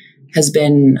had has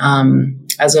been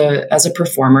as a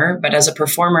performer. But as a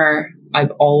performer,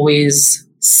 I've always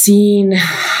seen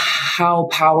how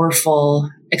powerful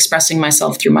expressing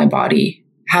myself through my body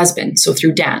has been. So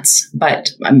through dance,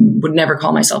 but I would never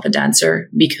call myself a dancer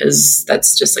because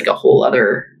that's just like a whole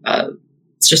other,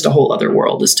 it's just a whole other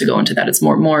world is to go into that. It's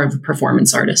more of a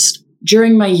performance artist.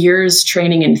 During my years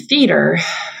training in theater,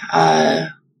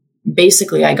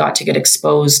 basically I got to get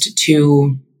exposed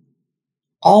to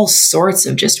all sorts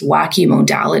of just wacky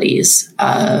modalities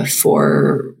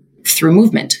through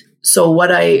movement. So what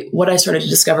I started to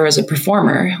discover as a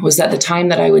performer was that the time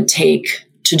that I would take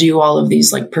to do all of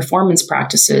these like performance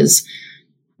practices,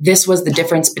 this was the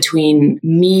difference between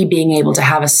me being able to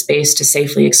have a space to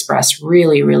safely express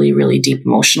really, really, really deep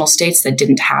emotional states that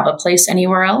didn't have a place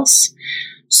anywhere else.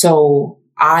 So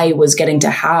I was getting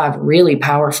to have really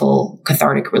powerful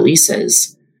cathartic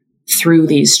releases through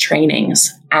these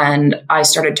trainings. And I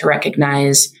started to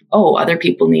recognize, oh, other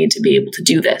people need to be able to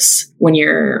do this. When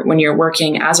you're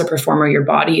working as a performer, your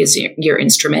body is your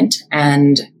instrument,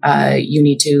 and you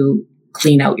need to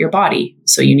clean out your body.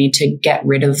 So you need to get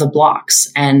rid of the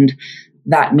blocks. And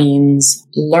that means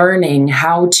learning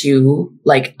how to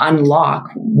like unlock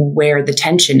where the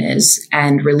tension is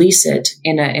and release it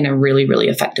in a really, really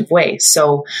effective way.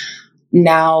 So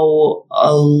now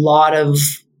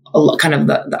kind of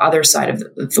the other side of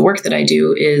the work that I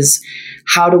do is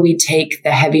how do we take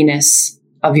the heaviness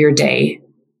of your day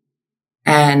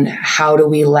and how do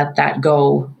we let that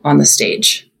go on the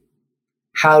stage?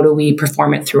 How do we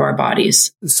perform it through our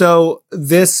bodies? So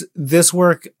this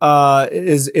work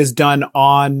is done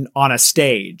on a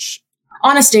stage.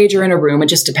 On a stage or in a room. It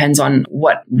just depends on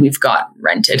what we've got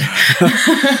rented.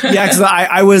 Yeah, because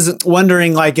I was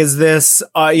wondering, like, is this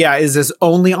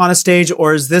only on a stage,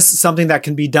 or is this something that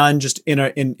can be done just in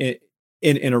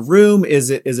a room? Is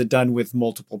it done with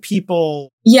multiple people?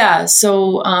 Yeah,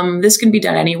 so this can be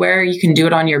done anywhere. You can do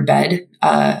it on your bed.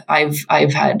 I've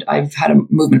had a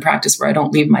movement practice where I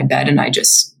don't leave my bed, and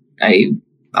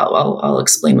I'll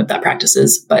explain what that practice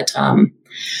is, but.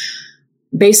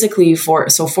 Basically, for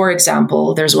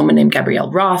example, there's a woman named Gabrielle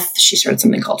Roth. She started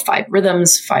something called 5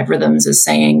 Rhythms. 5 Rhythms is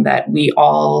saying that we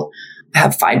all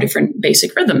have 5 different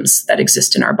basic rhythms that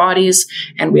exist in our bodies,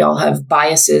 and we all have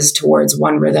biases towards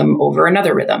one rhythm over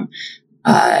another rhythm.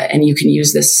 And you can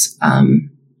use this,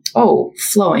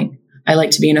 flowing. I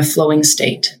like to be in a flowing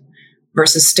state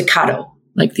versus staccato,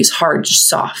 like these hard,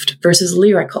 soft, versus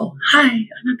lyrical. Hi,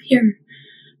 I'm up here.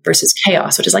 Versus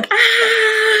chaos, which is like,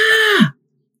 ah!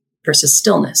 Versus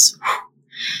stillness.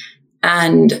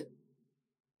 And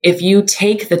if you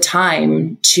take the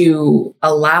time to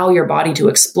allow your body to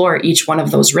explore each one of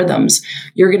those rhythms,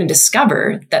 you're going to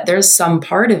discover that there's some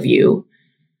part of you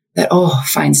that,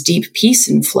 finds deep peace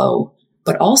in flow,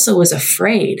 but also is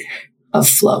afraid of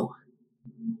flow.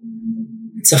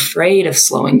 It's afraid of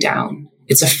slowing down.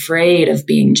 It's afraid of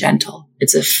being gentle.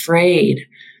 It's afraid.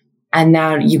 And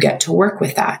now you get to work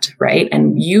with that, right?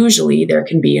 And usually there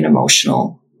can be an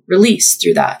emotional release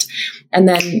through that. And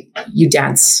then you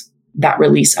dance that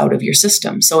release out of your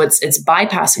system. So it's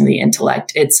bypassing the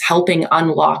intellect. It's helping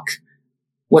unlock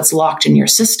what's locked in your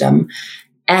system.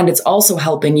 And it's also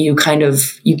helping you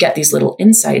you get these little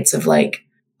insights of like,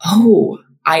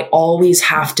 I always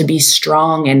have to be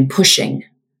strong and pushing.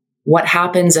 What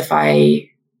happens if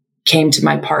I came to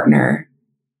my partner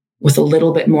with a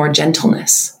little bit more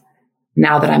gentleness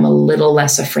now that I'm a little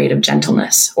less afraid of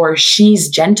gentleness? Or she's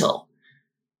gentle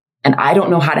and I don't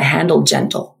know how to handle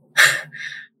gentle,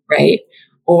 right?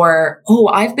 Or, oh,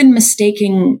 I've been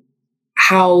mistaking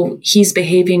how he's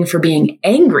behaving for being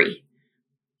angry.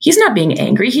 He's not being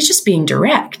angry. He's just being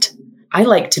direct. I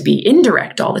like to be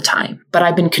indirect all the time, but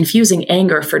I've been confusing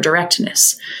anger for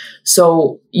directness.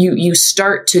 So you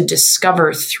start to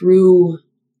discover through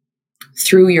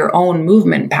your own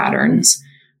movement patterns,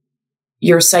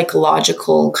 your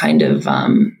psychological kind of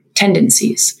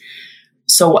tendencies.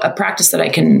 So a practice that I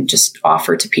can just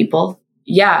offer to people.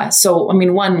 Yeah. So, I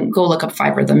mean, one, go look up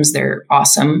 5 rhythms. They're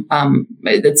awesome. I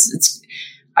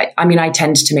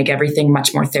tend to make everything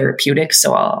much more therapeutic.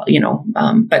 So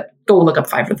but go look up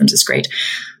 5 rhythms is great.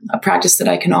 A practice that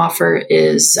I can offer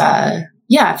is,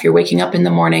 if you're waking up in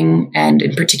the morning, and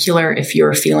in particular, if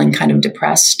you're feeling kind of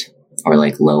depressed or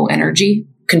like low energy,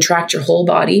 contract your whole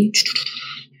body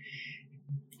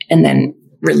and then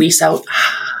release out.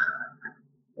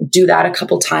 Do that a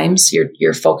couple times.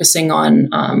 You're focusing on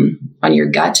your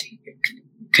gut,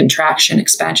 contraction,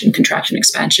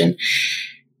 expansion,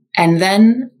 and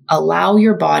then allow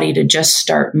your body to just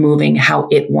start moving how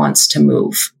it wants to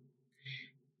move.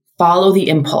 Follow the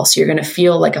impulse. You're going to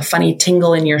feel like a funny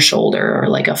tingle in your shoulder or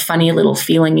like a funny little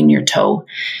feeling in your toe.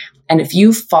 And if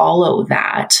you follow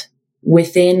that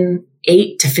within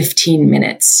 8 to 15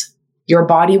 minutes, your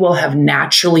body will have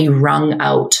naturally wrung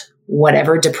out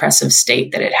whatever depressive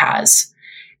state that it has.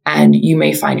 And you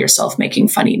may find yourself making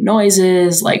funny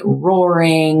noises like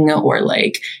roaring or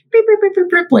like beep, beep, beep, beep,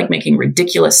 beep, like making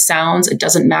ridiculous sounds. It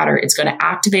doesn't matter. It's going to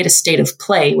activate a state of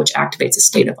play, which activates a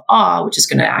state of awe, which is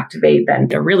going to activate then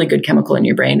a really good chemical in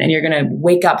your brain. And you're going to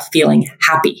wake up feeling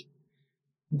happy.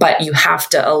 But you have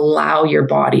to allow your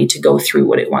body to go through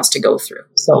what it wants to go through.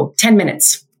 So 10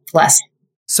 minutes less.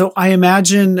 So I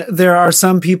imagine there are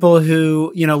some people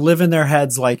who, live in their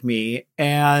heads like me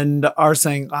and are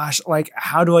saying, gosh, like,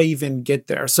 how do I even get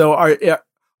there? So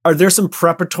are there some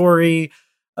preparatory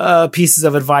pieces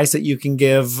of advice that you can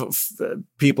give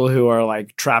people who are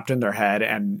like trapped in their head,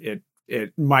 and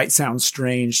it might sound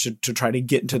strange to try to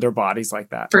get into their bodies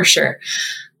like that? For sure.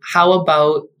 How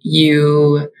about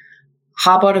you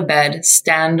hop out of bed,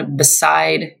 stand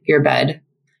beside your bed,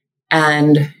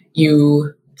 and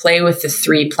you play with the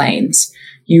 3 planes.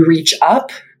 You reach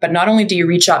up, but not only do you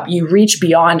reach up, you reach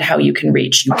beyond how you can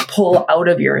reach. You pull out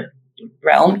of your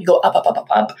realm, you go up, up, up, up,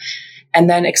 up, and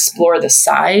then explore the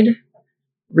side,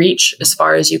 reach as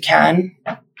far as you can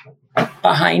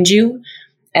behind you,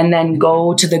 and then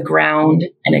go to the ground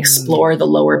and explore the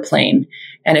lower plane.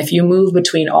 And if you move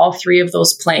between all 3 of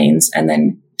those planes and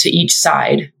then to each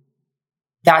side,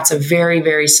 that's a very,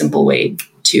 very simple way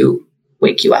to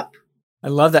wake you up. I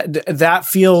love that. That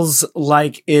feels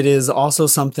like it is also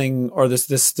something, or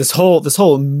this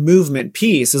whole movement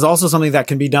piece is also something that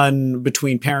can be done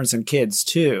between parents and kids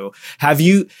too. Have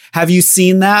you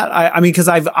seen that? I mean, because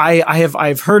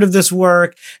I've heard of this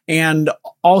work, and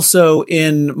also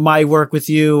in my work with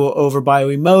you over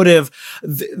Bio-Emotive,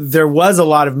 there was a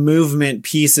lot of movement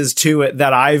pieces to it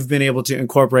that I've been able to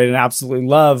incorporate and absolutely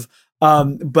love.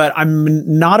 But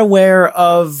I'm not aware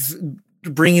of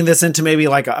bringing this into maybe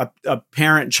like a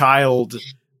parent-child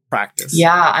practice.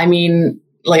 Yeah. I mean,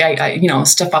 like I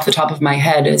stuff off the top of my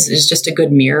head is just a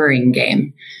good mirroring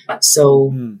game.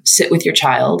 So sit with your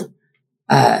child,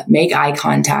 make eye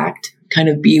contact, kind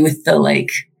of be with the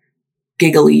like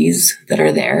gigglies that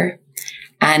are there.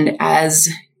 And as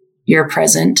you're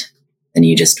present, then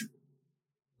you just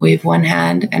wave one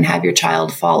hand and have your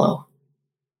child follow.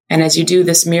 And as you do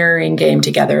this mirroring game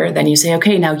together, then you say,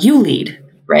 okay, now you lead.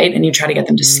 Right? And you try to get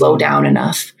them to slow down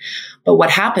enough. But what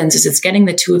happens is it's getting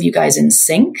the 2 of you guys in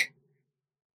sync,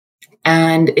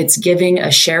 and it's giving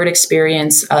a shared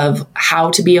experience of how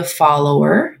to be a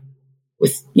follower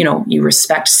with, you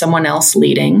respect someone else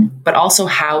leading, but also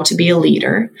how to be a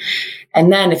leader.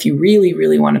 And then if you really,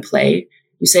 really want to play,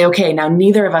 you say, okay, now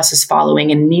neither of us is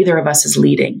following and neither of us is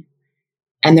leading.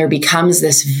 And there becomes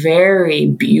this very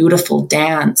beautiful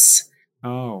dance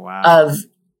of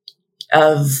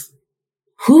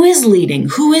who is leading,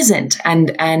 who isn't.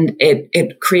 And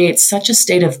it creates such a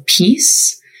state of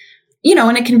peace,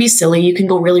 and it can be silly. You can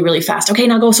go really, really fast. Okay,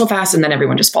 now go so fast. And then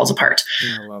everyone just falls apart.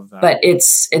 I love that. But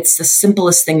it's the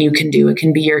simplest thing you can do. It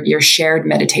can be your shared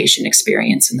meditation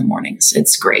experience in the mornings.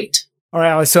 It's great. All right,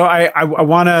 Alex. So I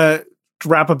want to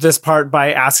wrap up this part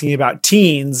by asking about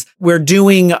teens. We're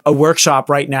doing a workshop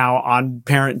right now on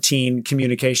parent-teen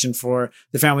communication for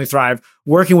the Family Thrive,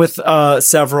 working with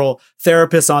several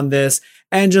therapists on this,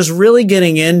 and just really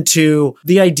getting into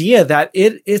the idea that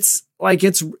it's like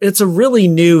it's a really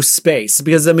new space,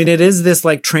 because I mean, it is this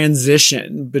like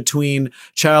transition between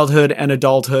childhood and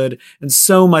adulthood, and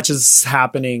so much is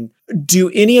happening. Do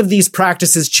any of these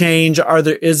practices change?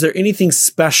 Is there anything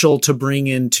special to bring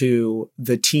into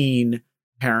the teen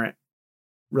parent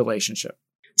relationship?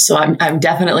 So I'm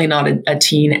definitely not a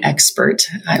teen expert.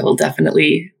 I will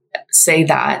definitely say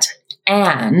that.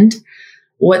 And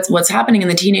what's happening in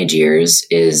the teenage years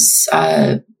is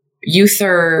youth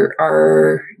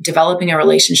are developing a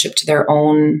relationship to their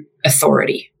own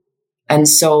authority. And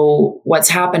so what's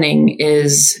happening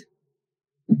is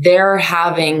we're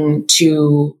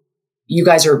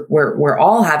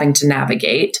all having to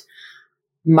navigate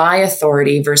my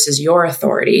authority versus your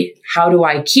authority. How do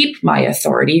I keep my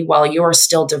authority while you're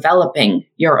still developing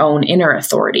your own inner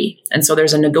authority? And so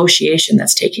there's a negotiation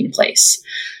that's taking place.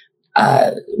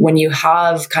 When you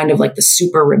have kind of like the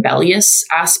super rebellious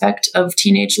aspect of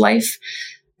teenage life,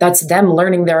 that's them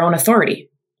learning their own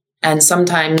authority. And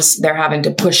sometimes they're having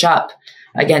to push up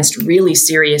against really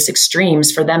serious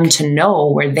extremes for them to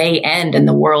know where they end and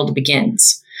the world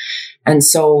begins. And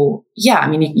so, yeah, I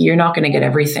mean, you're not going to get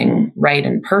everything right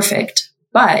and perfect,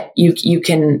 but you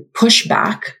can push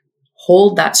back,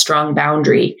 hold that strong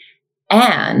boundary,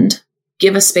 and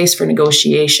give a space for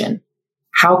negotiation.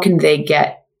 How can they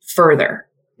get further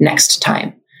next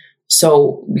time?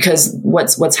 So, because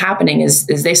what's happening is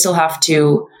they still have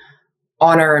to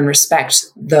honor and respect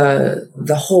the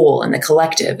whole and the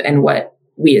collective. And what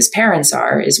we as parents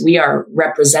is we are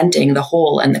representing the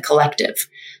whole and the collective.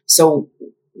 So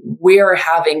we're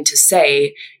having to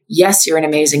say, yes, you're an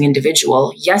amazing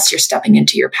individual. Yes, you're stepping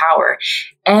into your power.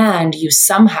 And you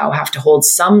somehow have to hold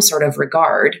some sort of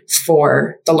regard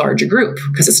for the larger group,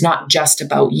 because it's not just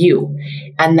about you.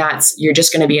 And you're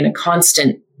just going to be in a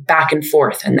constant back and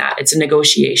forth in that. It's a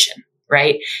negotiation,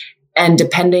 right? And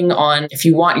depending on if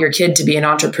you want your kid to be an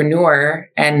entrepreneur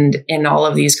and in all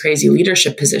of these crazy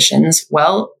leadership positions,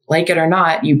 well, like it or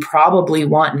not, you probably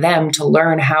want them to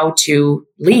learn how to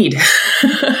lead,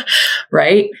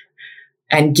 right?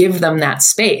 And give them that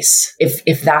space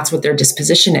if that's what their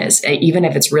disposition is, even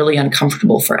if it's really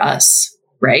uncomfortable for us,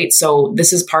 right? So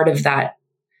this is part of that,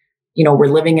 we're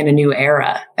living in a new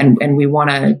era, and we want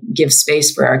to give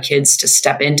space for our kids to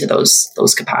step into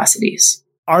those capacities.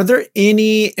 Are there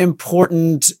any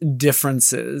important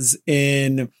differences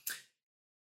in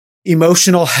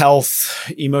emotional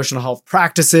health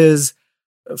practices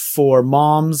for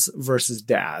moms versus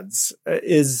dads?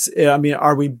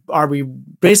 Are we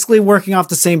basically working off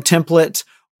the same template,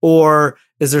 or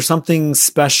is there something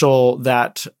special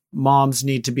that moms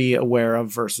need to be aware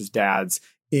of versus dads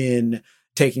in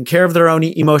taking care of their own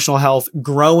emotional health,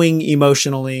 growing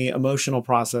emotionally, emotional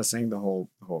processing, the whole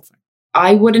thing?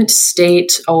 I wouldn't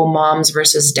state, moms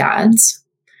versus dads.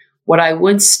 What I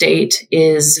would state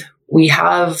is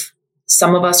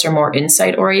some of us are more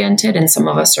insight oriented and some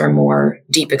of us are more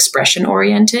deep expression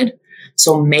oriented.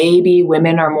 So maybe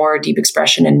women are more deep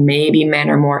expression and maybe men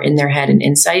are more in their head and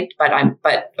insight, but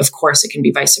of course it can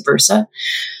be vice versa.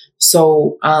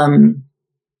 So,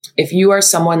 if you are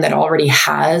someone that already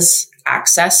has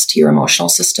access to your emotional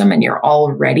system and you're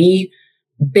already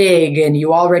big and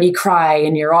you already cry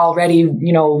and you're already,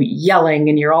 yelling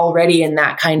and you're already in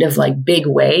that kind of like big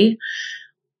way,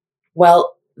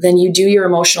 well, then you do your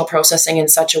emotional processing in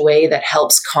such a way that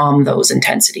helps calm those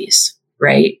intensities,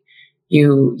 right?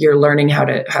 You're learning how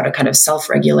to kind of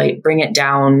self-regulate, bring it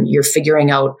down. You're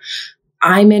figuring out,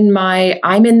 I'm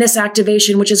in this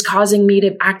activation, which is causing me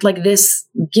to act like this.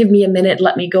 Give me a minute.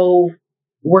 Let me go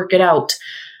work it out.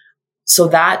 So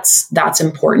that's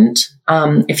important.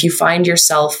 If you find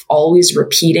yourself always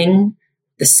repeating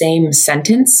the same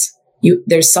sentence,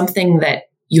 there's something that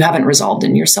you haven't resolved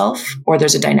in yourself, or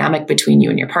there's a dynamic between you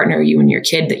and your partner, you and your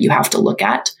kid, that you have to look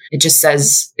at. It just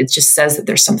says that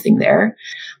there's something there.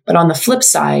 But on the flip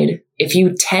side, if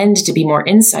you tend to be more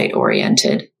insight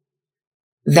oriented,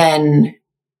 then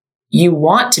you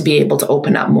want to be able to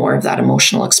open up more of that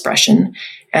emotional expression.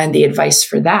 And the advice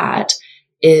for that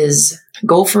is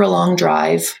go for a long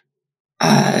drive.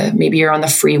 Maybe you're on the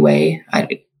freeway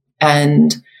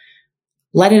and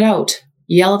let it out.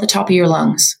 Yell at the top of your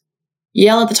lungs.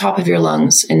 Yell at the top of your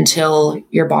lungs until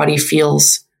your body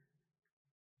feels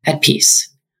at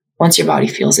peace. Once your body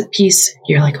feels at peace,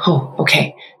 you're like, oh,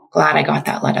 okay, glad I got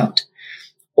that let out.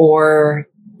 Or,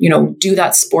 do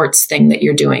that sports thing that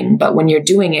you're doing. But when you're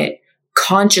doing it,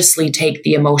 consciously take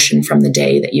the emotion from the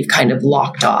day that you've kind of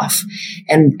locked off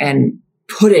and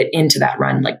put it into that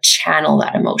run, like channel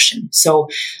that emotion. So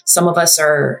some of us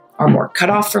are more cut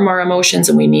off from our emotions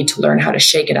and we need to learn how to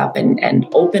shake it up and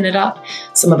open it up.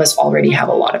 Some of us already have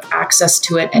a lot of access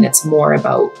to it, and it's more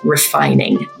about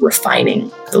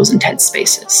refining those intense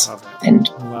spaces. Love it. And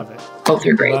Love it. both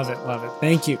are great. Love it. Love it.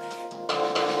 Thank you.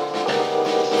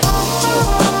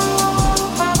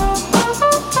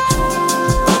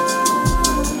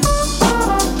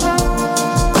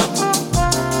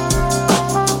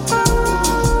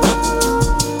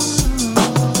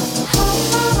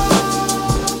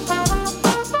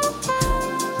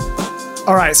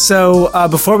 All right. So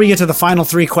before we get to the final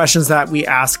 3 questions that we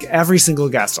ask every single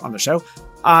guest on the show,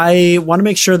 I want to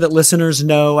make sure that listeners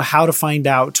know how to find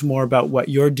out more about what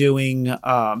you're doing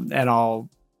and all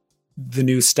the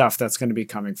new stuff that's going to be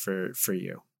coming for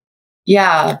you.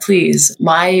 Yeah, please.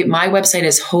 My website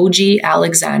is Hoji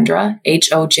Alexandra,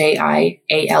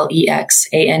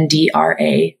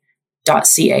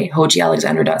 HojiAlexandra.ca,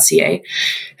 hojialexandra.ca.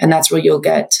 And that's where you'll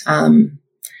get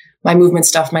my movement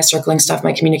stuff, my circling stuff,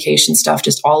 my communication stuff,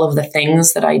 just all of the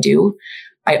things that I do.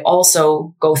 I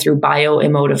also go through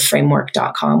Bio-Emotive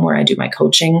where I do my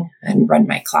coaching and run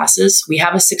my classes. We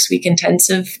have a 6-week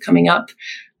intensive coming up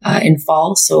in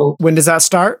fall. So when does that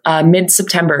start?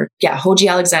 Mid-September. Yeah,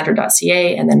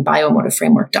 hojialexandra.ca and then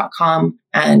Bio-Emotiveframework.com.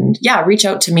 And yeah, reach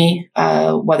out to me,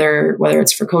 whether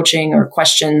it's for coaching or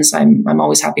questions. I'm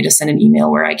always happy to send an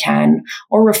email where I can,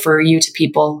 or refer you to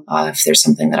people if there's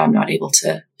something that I'm not able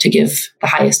to give the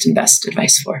highest and best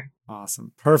advice for.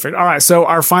 Awesome. Perfect. All right. So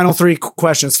our final 3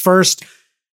 questions. First,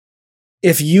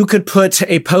 if you could put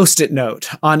a Post-it note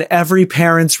on every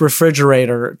parent's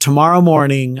refrigerator tomorrow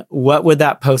morning, what would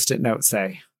that Post-it note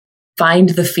say? Find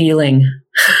the feeling.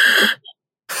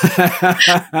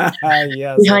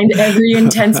 Yes. Behind every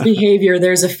intense behavior,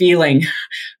 there's a feeling.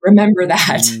 Remember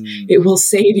that. It will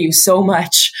save you so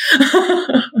much.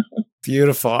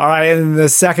 Beautiful. All right. And the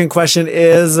second question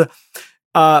is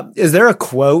there a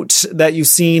quote that you've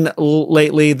seen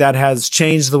lately that has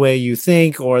changed the way you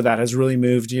think or that has really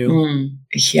moved you?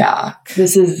 Yeah.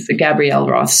 This is Gabrielle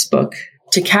Roth's book.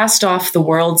 To cast off the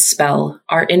world's spell,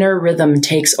 our inner rhythm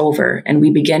takes over and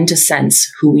we begin to sense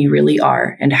who we really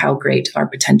are and how great our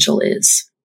potential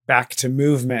is. Back to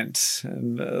movement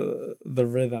and the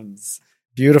rhythms.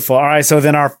 Beautiful. All right. So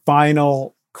then our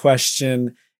final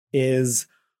question is,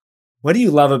 what do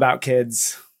you love about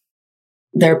kids?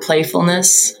 Their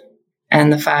playfulness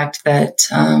and the fact that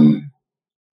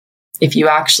if you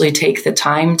actually take the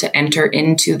time to enter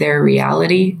into their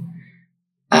reality,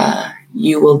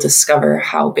 you will discover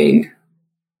how big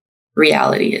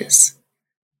reality is.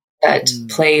 That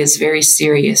play is very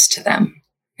serious to them.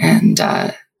 And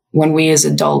when we as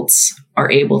adults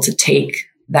are able to take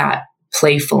that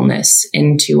playfulness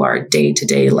into our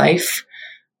day-to-day life,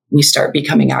 we start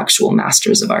becoming actual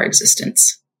masters of our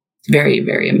existence. Very,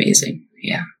 very amazing.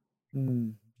 Yeah.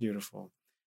 Beautiful.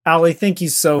 Ali, thank you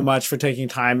so much for taking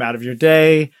time out of your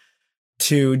day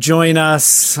to join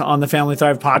us on the Family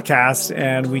Thrive podcast,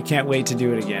 and we can't wait to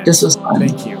do it again. This was fun.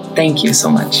 Thank you. Thank you so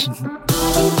much.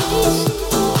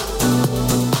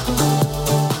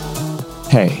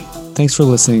 Hey, thanks for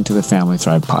listening to the Family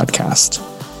Thrive podcast.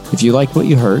 If you like what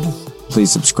you heard,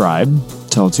 please subscribe,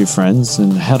 tell 2 friends,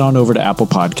 and head on over to Apple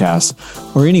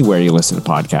Podcasts or anywhere you listen to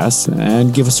podcasts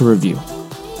and give us a review.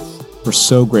 We're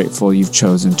so grateful you've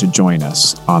chosen to join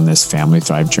us on this Family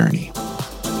Thrive journey.